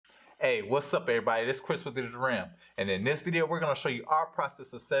Hey, what's up everybody? This is Chris with Digital Rim. And in this video, we're going to show you our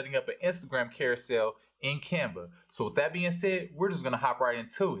process of setting up an Instagram carousel in Canva. So with that being said, we're just going to hop right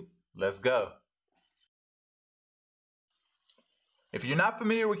into it. Let's go. If you're not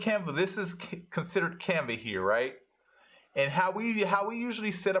familiar with Canva, this is considered Canva here, right? And how we usually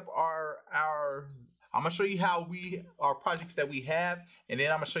set up our I'm gonna show you our projects that we have, and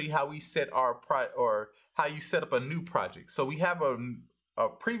then I'm gonna show you how we set how you set up a new project. So we have a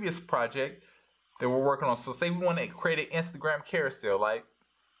previous project that we're working on. So say we want to create an Instagram carousel,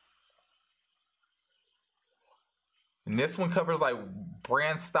 and this one covers like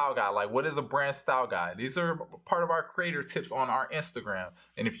brand style guide. Like, what is a brand style guide? These are part of our creator tips on our Instagram.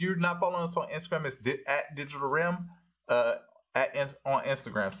 And if you're not following us on Instagram, it's at Digital Rim on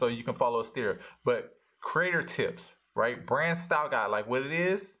Instagram, so you can follow us there. But creator tips, right? Brand style guide, like what it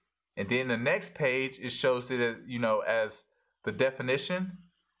is, and then the next page it shows it as, as the definition,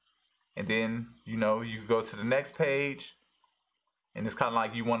 and then you can go to the next page, and it's kind of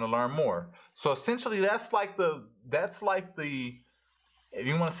like you want to learn more. So essentially, that's like the if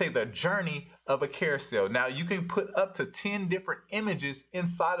you want to say the journey of a carousel. Now you can put up to 10 different images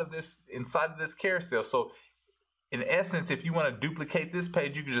inside of this carousel. So in essence, if you want to duplicate this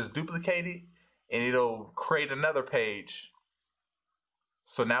page, you can just duplicate it and it'll create another page.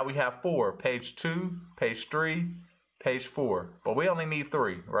 So now we have 4, page 2, page 3, page 4, but we only need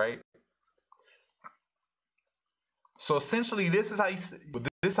 3, right? So essentially, this is how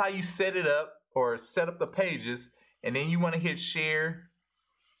you set it up, or set up the pages, and then you want to hit share,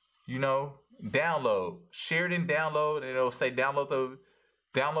 download, share it and download, and it'll say download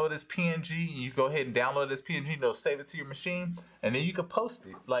this PNG. You go ahead and download this PNG, it'll save it to your machine, and then you can post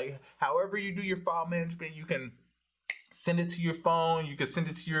it. Like however you do your file management, you can send it to your phone, you can send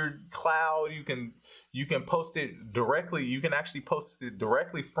it to your cloud, you can post it directly. You can actually post it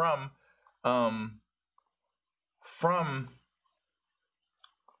directly from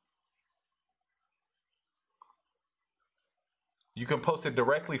you can post it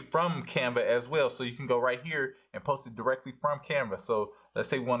directly from Canva as well. So you can go right here and post it directly from Canva. So let's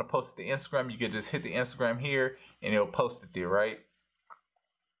say we want to post it to Instagram, you can just hit the Instagram here and it'll post it there, right?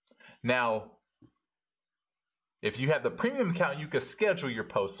 Now, if you have the premium account, you can schedule your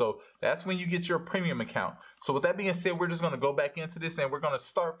post. So that's when you get your premium account. So with that being said, we're just going to go back into this and we're going to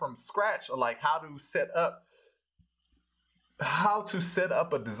start from scratch, like how to set up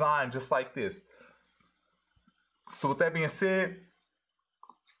a design just like this. So with that being said,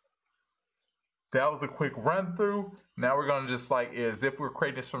 that was a quick run through. Now we're going to just like as if we're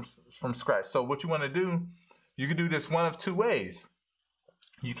creating this from scratch. So what you want to do, you can do this one of 2 ways.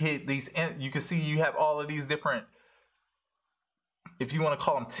 You can hit these, and you can see you have all of these different, if you want to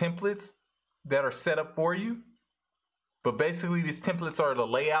call them templates, that are set up for you. But basically these templates are the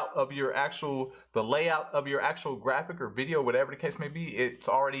layout of your actual graphic or video, whatever the case may be. It's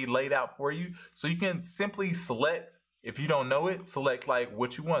already laid out for you. So you can simply select, if you don't know it, select like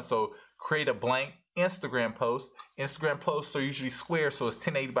what you want. So create a blank Instagram post. Instagram posts are usually square, so it's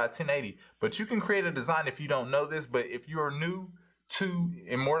 1080 by 1080. But you can create a design if you don't know this. But if you're new to,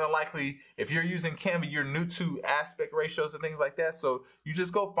 and more than likely, if you're using Canva, you're new to aspect ratios and things like that. So you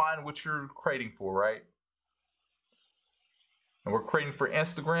just go find what you're creating for, right? And we're creating for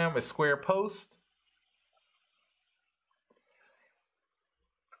Instagram a square post.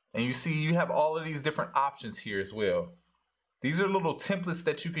 And you see you have all of these different options here as well. These are little templates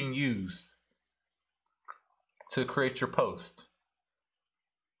that you can use to create your post.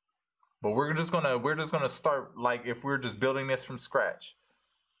 But we're just gonna start like if we're just building this from scratch.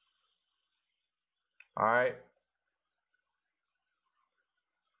 All right.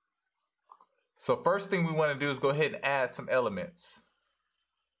 So first thing we want to do is go ahead and add some elements.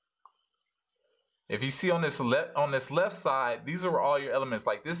 If you see on this left side, these are all your elements.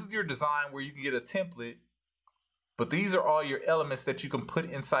 Like this is your design where you can get a template, but these are all your elements that you can put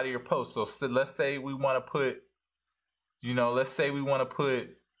inside of your post. So let's say we want to put,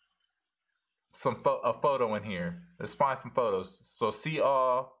 a photo in here. Let's find some photos. So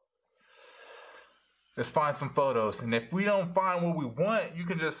let's find some photos. And if we don't find what we want, you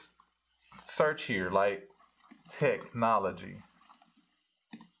can just search here like technology.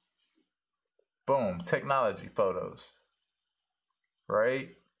 Boom, technology photos,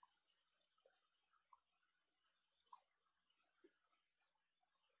 right?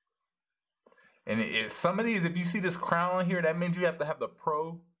 And if some of these, if you see this crown on here, that means you have to have the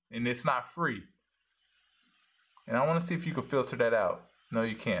pro, and it's not free. And I want to see if you can filter that out. No,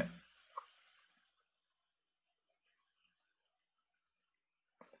 you can't.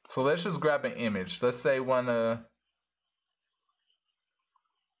 So let's just grab an image. Let's say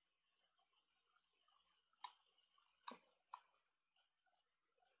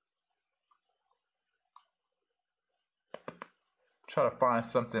try to find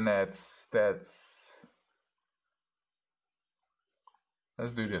something that's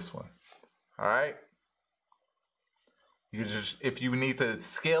let's do this one. All right. You just, if you need to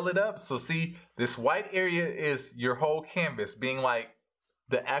scale it up, so see, this white area is your whole canvas being like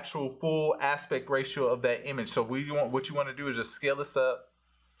the actual full aspect ratio of that image. So what you want to do is just scale this up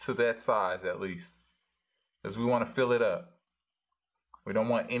to that size at least, because we want to fill it up. We don't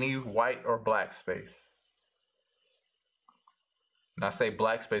want any white or black space. And I say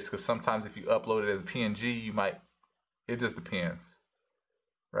black space because sometimes if you upload it as a PNG, you might, it just depends.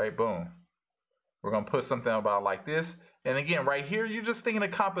 Right, boom. We're gonna put something about like this. And again, right here, you're just thinking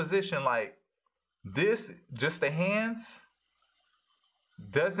of composition like this, just the hands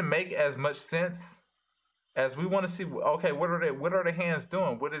doesn't make as much sense as we want to see. Okay, what are the hands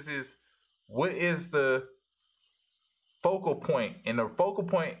doing? What is the focal point? And the focal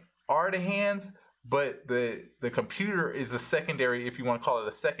point are the hands, but the computer is a secondary, if you want to call it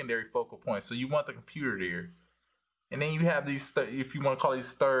a secondary focal point. So you want the computer there. And then you have these, if you want to call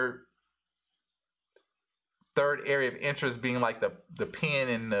these third area of interest being like the pen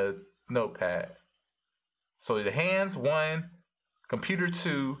and the notepad. So the hands 1, computer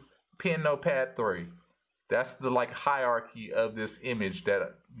 2, pen, notepad 3. That's the like hierarchy of this image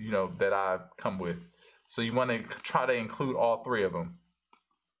that that I come with. So you want to try to include all 3 of them.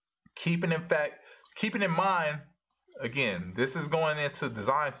 Keeping in mind, again, this is going into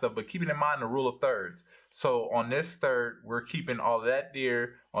design stuff, but keeping in mind the rule of thirds. So on this third, we're keeping all of that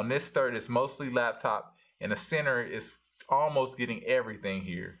there. On this third, it's mostly laptop. And the center is almost getting everything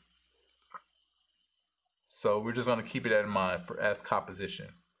here. So we're just going to keep it in mind as composition.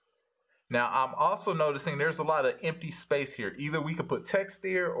 Now I'm also noticing there's a lot of empty space here. Either we could put text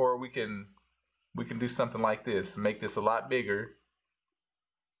there, or we can do something like this. Make this a lot bigger.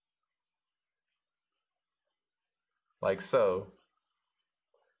 Like so.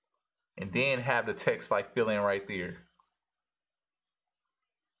 And then have the text like fill in right there.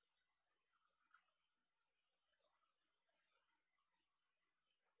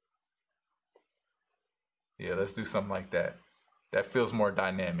 Yeah, let's do something like that. That feels more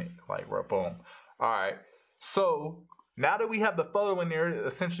dynamic, like right, boom. All right, so now that we have the photo in there,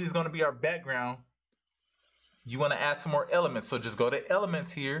 essentially is going to be our background. You want to add some more elements, so just go to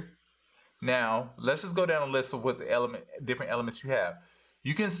elements here. Now, let's just go down a list of what the different elements you have.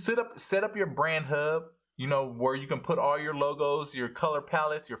 You can set up your brand hub, where you can put all your logos, your color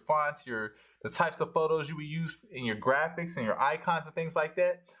palettes, your fonts, the types of photos you would use in your graphics and your icons and things like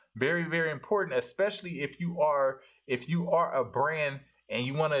that. Very, very important, especially if you are a brand and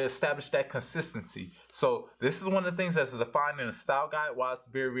you want to establish that consistency. So this is one of the things that's defined in a style guide. Why it's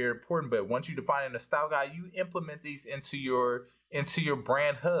very, very important. But once you define in a style guide, you implement these into your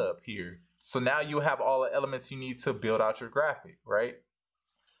brand hub here. So now you have all the elements you need to build out your graphic, right?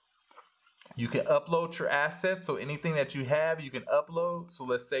 You can upload your assets. So anything that you have, you can upload. So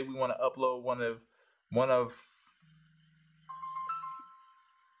let's say we want to upload one of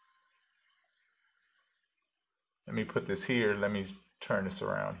let me put this here. Let me turn this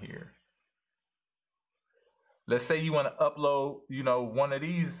around here. Let's say you want to upload, one of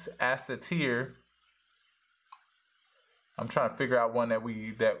these assets here. I'm trying to figure out one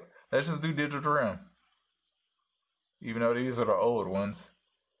let's just do digital rim. Even though these are the old ones.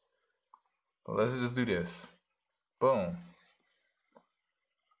 But let's just do this. Boom.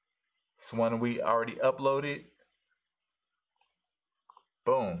 It's one we already uploaded.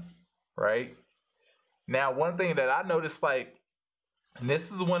 Boom. Right? Now, one thing that I noticed, and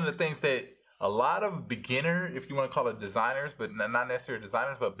this is one of the things that a lot of beginner, if you want to call it designers, but not necessarily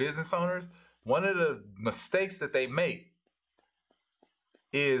designers, but business owners, one of the mistakes that they make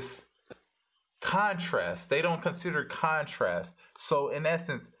is contrast. They don't consider contrast. So in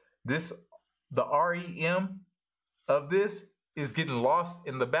essence, the REM of this is getting lost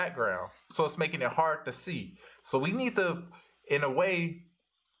in the background. So it's making it hard to see. So we need to, in a way,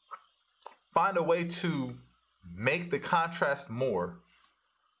 find a way to make the contrast more.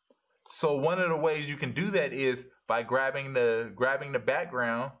 So one of the ways you can do that is by grabbing the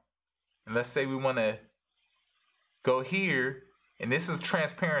background, and let's say we want to go here, and this is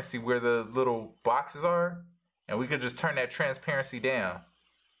transparency where the little boxes are, and we could just turn that transparency down.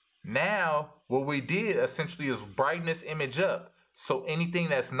 Now what we did essentially is brighten this image up, so anything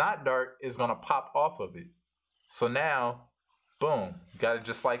that's not dark is going to pop off of it. So now, boom, got it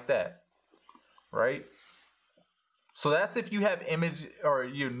just like that. Right? So that's if you have image, or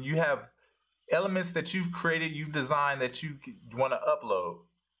you have elements that you've created, you've designed that you want to upload,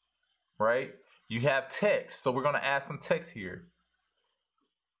 right? You have text, so we're going to add some text here.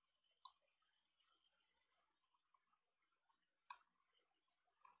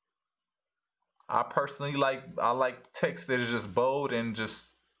 I personally like text that is just bold and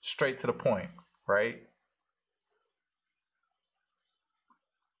just straight to the point, right?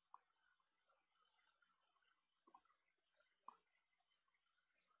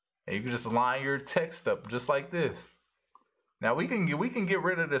 And you can just line your text up just like this. Now we can get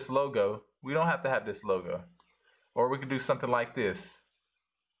rid of this logo. We don't have to have this logo. Or we can do something like this.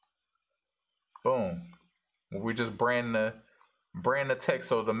 Boom. We just brand the text.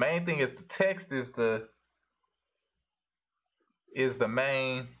 So the main thing is the text is the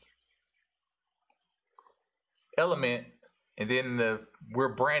main element, and then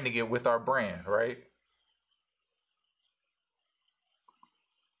we're branding it with our brand, right?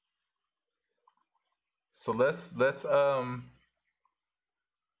 So let's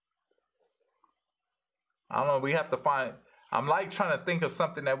I don't know, we have to find, I'm like trying to think of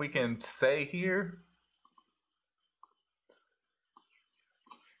something that we can say here.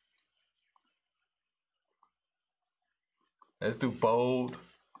 Let's do bold,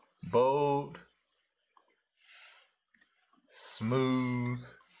 smooth,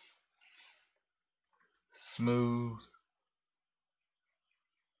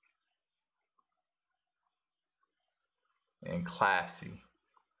 and classy.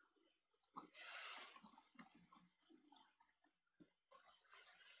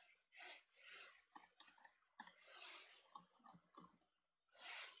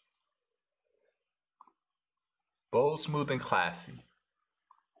 Bold, smooth, and classy.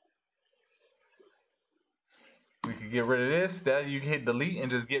 We can get rid of this. That you can hit delete and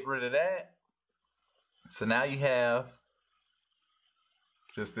just get rid of that. So now you have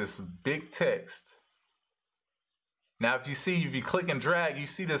just this big text. Now if you click and drag, you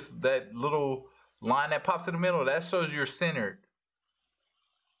see that little line that pops in the middle, that shows you're centered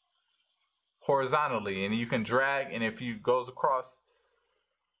horizontally, and you can drag, and if you goes across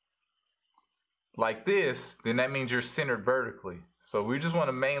like this, then that means you're centered vertically. So we just want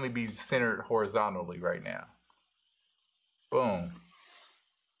to mainly be centered horizontally right now. Boom.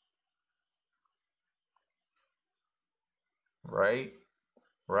 Right?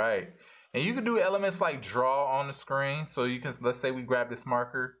 Right. And you can do elements like draw on the screen. So you can, let's say we grab this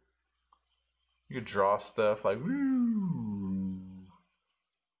marker. You can draw stuff like woo,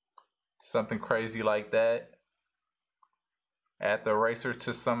 something crazy like that. Add the eraser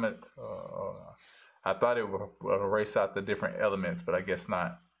to some, I thought it would erase out the different elements, but I guess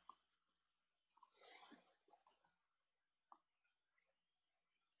not.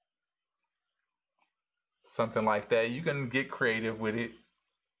 Something like that. You can get creative with it.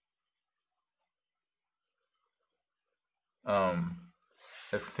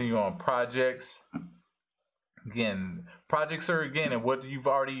 Let's continue on projects. Again, projects are and what you've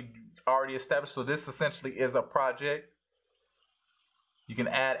already established. So this essentially is a project. You can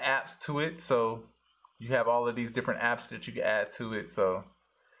add apps to it. So you have all of these different apps that you can add to it. So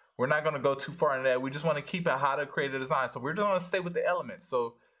we're not going to go too far into that. We just want to keep it how to create a design. So we're just going to stay with the elements.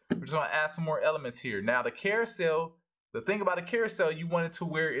 So we're just going to add some more elements here. Now the carousel, the thing about a carousel, you want it to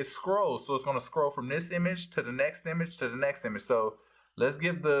where it scrolls. So it's going to scroll from this image to the next image to the next image. So let's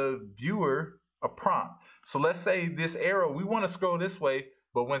give the viewer a prompt. So let's say this arrow, we want to scroll this way,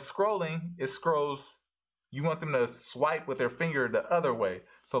 but when scrolling, it scrolls, you want them to swipe with their finger the other way.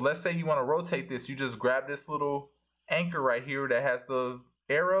 So let's say you want to rotate this, you just grab this little anchor right here that has the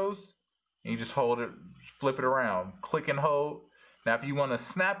arrows, and you just hold it, flip it around, click and hold. Now if you want to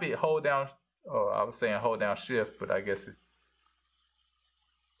snap it, hold down, I was saying hold down shift, but I guess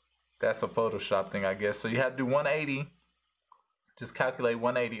that's a Photoshop thing, I guess. So you have to do 180, just calculate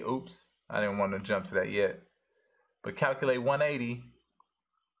 180, oops. I didn't want to jump to that yet. But calculate 180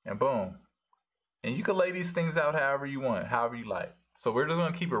 and boom. And you can lay these things out however you want, however you like. So we're just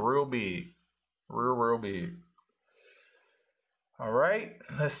going to keep it real big. Real big. All right.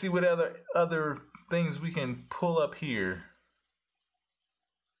 Let's see what other things we can pull up here.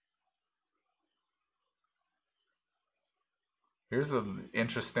 Here's an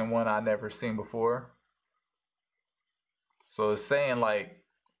interesting one I never seen before. So it's saying like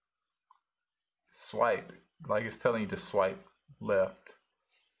swipe, like it's telling you to swipe left.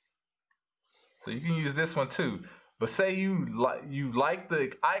 So you can use this one too. But say you like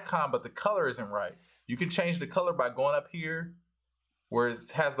the icon, but the color isn't right. You can change the color by going up here where it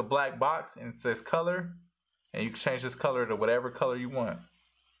has the black box and it says color, and you can change this color to whatever color you want.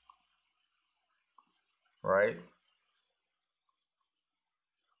 Right?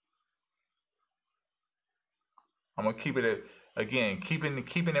 I'm gonna keep it again, keeping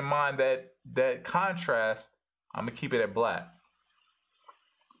in mind that contrast. I'm gonna keep it at black.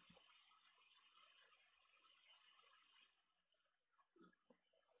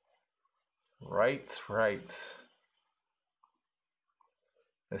 Right.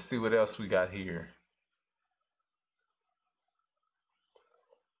 Let's see what else we got here.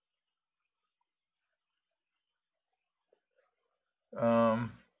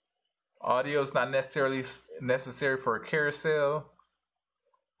 Audio is not necessarily necessary for a carousel.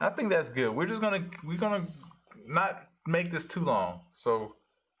 I think that's good. We're gonna not make this too long. So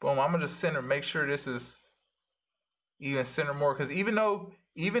boom, I'm gonna just center, make sure this is even center more, because even though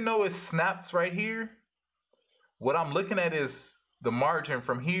it snaps right here, what I'm looking at is the margin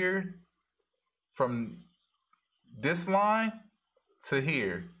from here, from this line to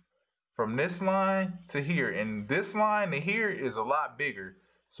here, from this line to here, and this line to here is a lot bigger.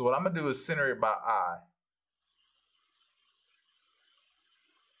 So what I'm gonna do is center it by eye.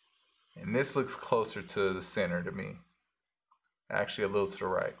 And this looks closer to the center to me. Actually, a little to the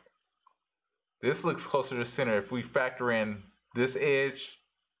right. This looks closer to the center if we factor in this edge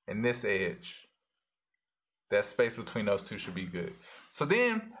and this edge. That space between those two should be good. So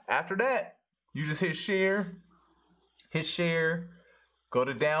then, after that, you just hit share, go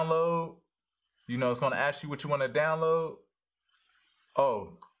to download. You know, it's gonna ask you what you wanna download.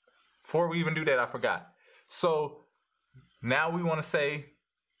 Oh, before we even do that, I forgot. So now we wanna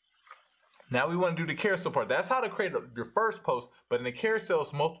do the carousel part. That's how to create your first post, but in the carousel,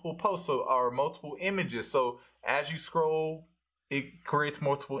 it's multiple posts, or multiple images. So as you scroll, it creates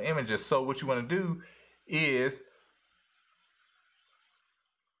multiple images. So what you wanna do is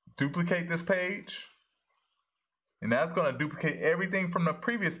duplicate this page, and that's gonna duplicate everything from the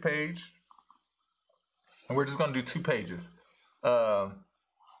previous page. And we're just gonna do 2 pages.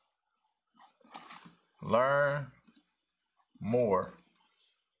 Learn more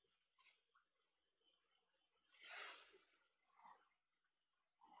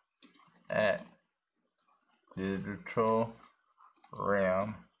at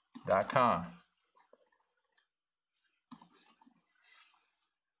digitalrealm.com.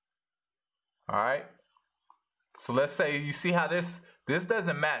 All right. So let's say you see how this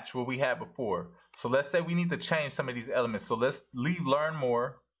doesn't match what we had before. So let's say we need to change some of these elements. So let's leave learn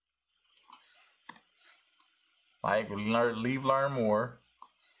more. Like leave learn more.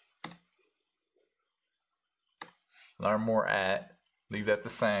 Learn more at. Leave that the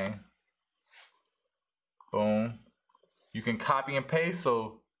same. Boom. You can copy and paste.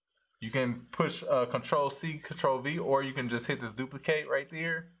 So you can push Control C, Control V, or you can just hit this duplicate right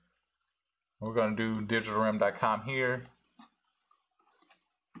there. We're going to do digitalrealm.com here.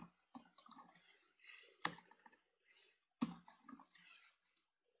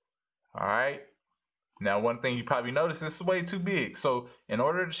 All right. Now, one thing you probably noticed, this is way too big. So in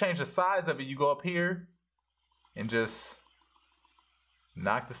order to change the size of it, you go up here and just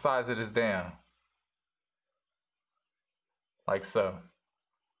knock the size of this down. Like so.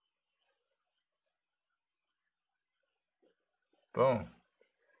 Boom.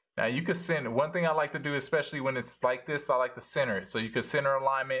 Now you could center. One thing I like to do, especially when it's like this, I like to center it. So you could center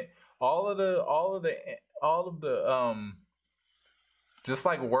alignment. All of the just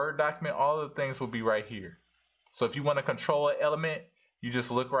like Word document, all of the things will be right here. So if you want to control an element, you just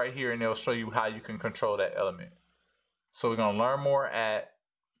look right here and it'll show you how you can control that element. So we're gonna learn more at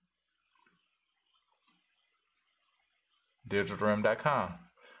digitalrealm.com.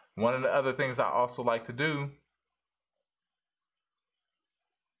 One of the other things I also like to do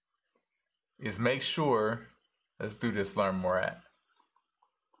is make sure, let's do this learn more at.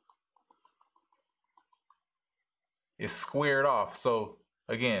 It's squared off. So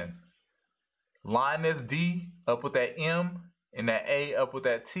again, line this D up with that M and that A up with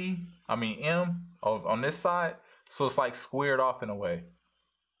that M on this side. So it's like squared off in a way.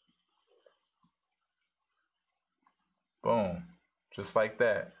 Boom. Just like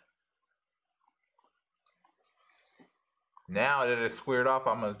that. Now that it's squared off,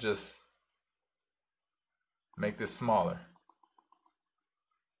 I'm going to just make this smaller.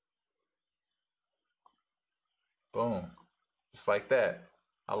 Boom. Just like that.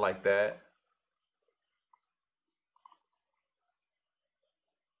 I like that.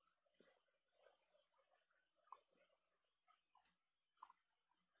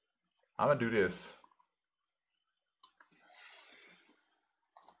 I'm going to do this.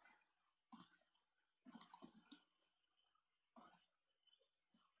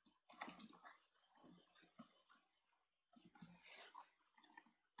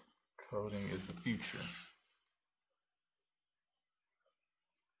 Coding is the future.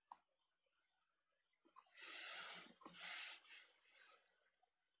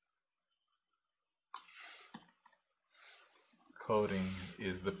 Coding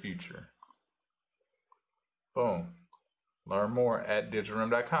is the future. Boom. Learn more at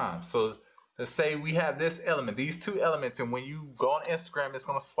digitalrealm.com. So Let's say we have this element, these two elements, and when you go on Instagram, it's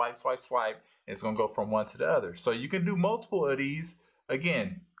gonna swipe, swipe, swipe. And it's gonna go from one to the other. So you can do multiple of these.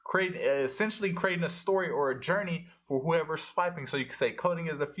 Again, essentially creating a story or a journey for whoever's swiping. So you can say coding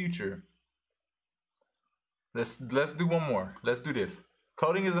is the future. Let's do one more. Let's do this.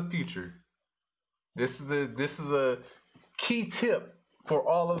 Coding is the future. This is a key tip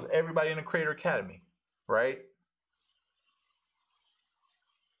for everybody in the Creator Academy, right?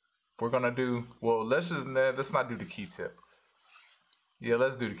 We're gonna do, well, let's not do the key tip. Yeah,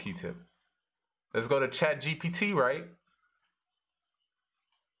 let's do the key tip. Let's go to Chat GPT, right?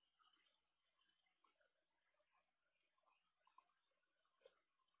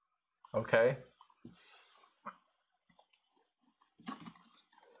 Okay.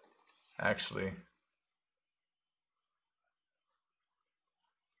 Actually,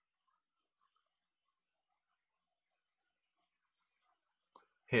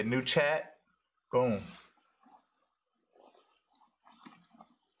 hit new chat. Boom.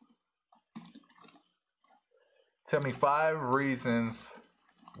 Tell me 5 reasons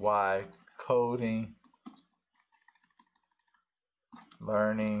why coding,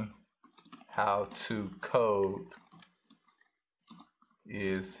 learning how to code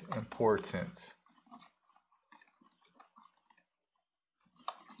is important.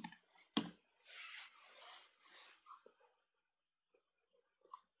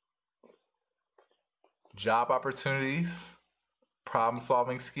 Job opportunities,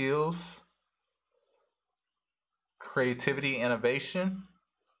 problem-solving skills, creativity, innovation,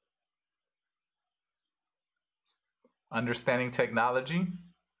 understanding technology,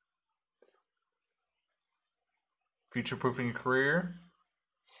 future-proofing your career.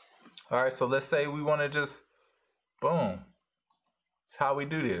 All right, so let's say we want to just, boom. That's how we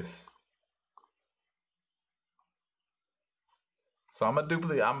do this. So I'm gonna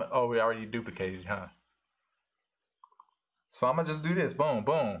duplicate. Oh, we already duplicated, huh? So I'm gonna just do this. Boom,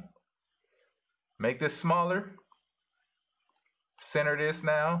 boom. Make this smaller. Center this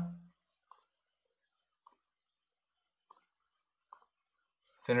now.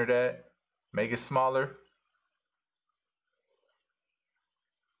 Center that. Make it smaller.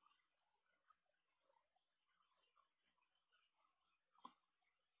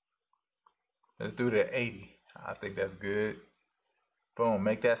 Let's do it at 80. I think that's good. Boom.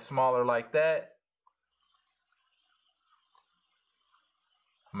 Make that smaller like that.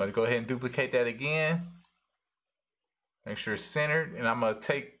 I'm gonna go ahead and duplicate that again. Make sure it's centered, and I'm gonna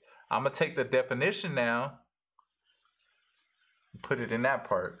take the definition now and put it in that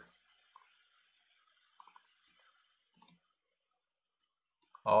part.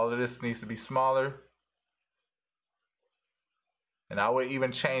 All of this needs to be smaller. And I would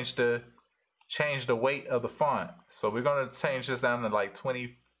even change the weight of the font. So we're gonna change this down to like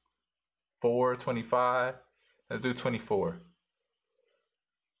 24, 25. Let's do 24.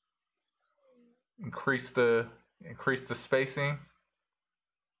 Increase the spacing.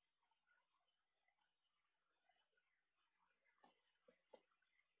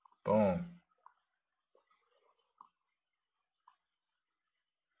 Boom.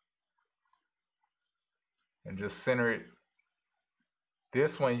 And just center it.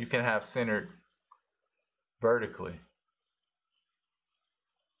 This one you can have centered vertically.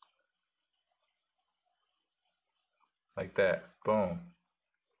 Like that. Boom.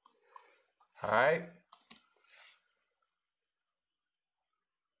 All right.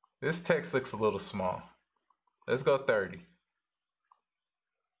 This text looks a little small. Let's go 30.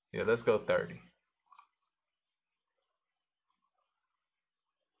 Yeah, let's go 30.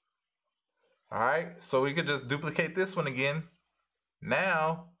 All right, so we could just duplicate this one again.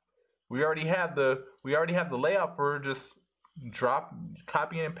 Now we already have the layout for just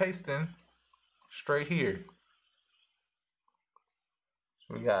copying and pasting straight here.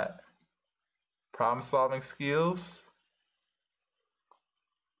 So we got problem solving skills.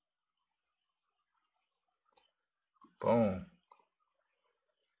 Boom.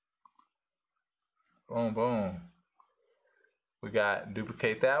 Boom, boom. We got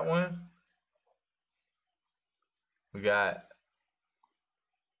duplicate that one. We got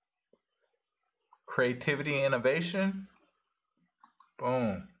creativity and innovation.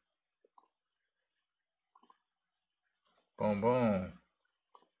 Boom. Boom, boom.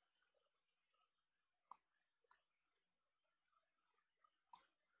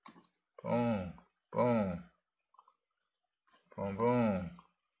 Boom, boom. Boom, boom.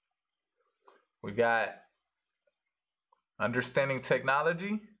 We got understanding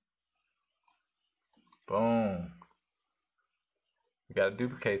technology. Boom. We got to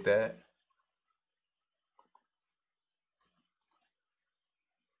duplicate that.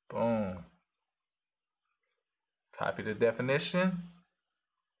 Boom. Copy the definition.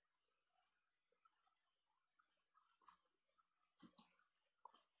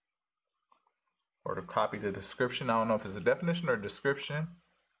 Or to copy the description. I don't know if it's a definition or a description,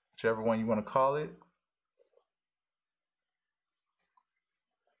 whichever one you want to call it.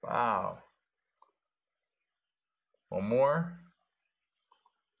 Wow. One more.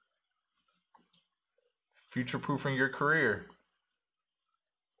 Future-proofing your career.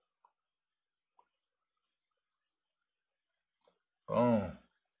 Boom.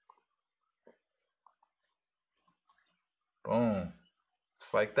 Boom.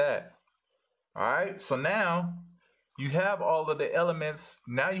 Just like that. All right, so now you have all of the elements.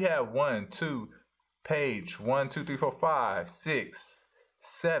 Now you have 1, 2, page 1, 2, 3, 4, 5, 6,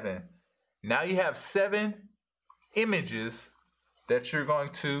 7. Now you have 7 images that you're going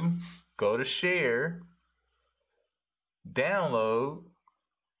to go to share, download,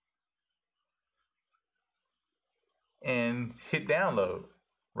 and hit download,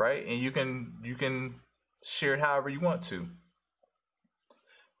 right? And you can share it however you want to.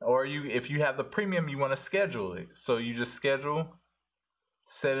 Or if you have the premium, you want to schedule it. So you just schedule,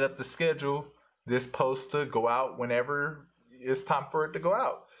 set it up to schedule this post to go out whenever it's time for it to go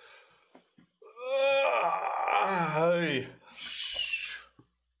out.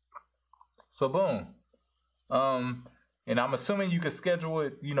 So boom. And I'm assuming you could schedule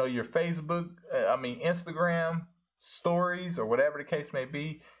it, your Facebook, Instagram stories or whatever the case may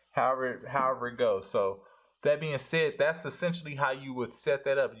be, however it goes. So that being said, that's essentially how you would set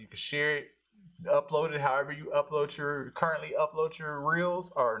that up. You can share it, upload it however you currently upload your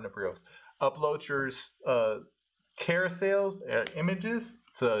reels, or not reels, upload your carousels, images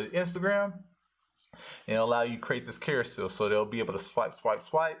to Instagram, and it'll allow you to create this carousel. So they'll be able to swipe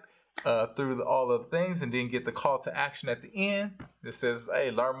through all of the things, and then get the call to action at the end that says, hey,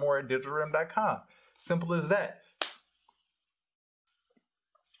 learn more at digitalrim.com. Simple as that.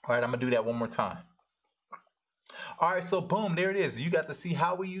 All right, I'm gonna do that one more time. All right, so boom, there it is. You got to see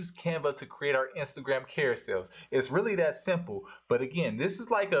how we use Canva to create our Instagram carousels. It's really that simple. But again, this is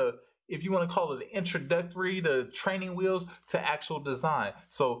like if you want to call it introductory, the training wheels to actual design.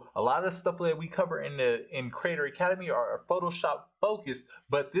 So a lot of stuff that we cover in Creator Academy are Photoshop focused,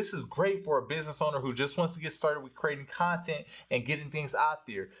 but this is great for a business owner who just wants to get started with creating content and getting things out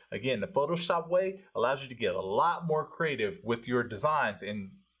there. Again, the Photoshop way allows you to get a lot more creative with your designs and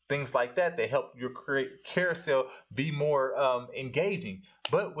things like that. They help your carousel be more engaging.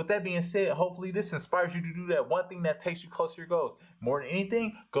 But with that being said, hopefully this inspires you to do that one thing that takes you closer to your goals. More than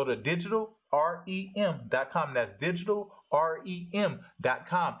anything, go to digitalrem.com. That's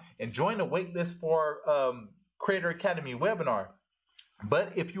digitalrem.com and join the waitlist for Creator Academy webinar.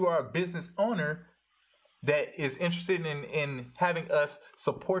 But if you are a business owner that is interested in having us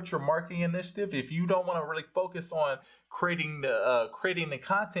support your marketing initiative, if you don't want to really focus on creating the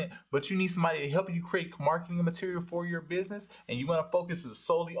content, but you need somebody to help you create marketing material for your business, and you want to focus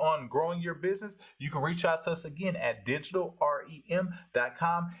solely on growing your business, you can reach out to us again at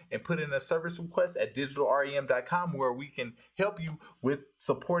digitalrem.com and put in a service request at digitalrem.com, where we can help you with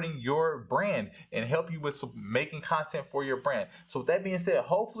supporting your brand and help you with making content for your brand. So with that being said,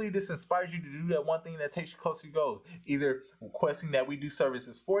 hopefully this inspires you to do that one thing that takes you closer to your goals, either requesting that we do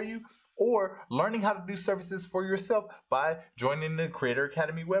services for you, or learning how to do services for yourself by joining the Creator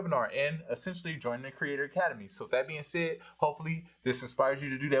Academy webinar and essentially joining the Creator Academy. So with that being said, hopefully this inspires you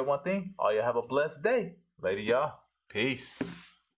to do that one thing. All y'all have a blessed day. Later, y'all. Peace.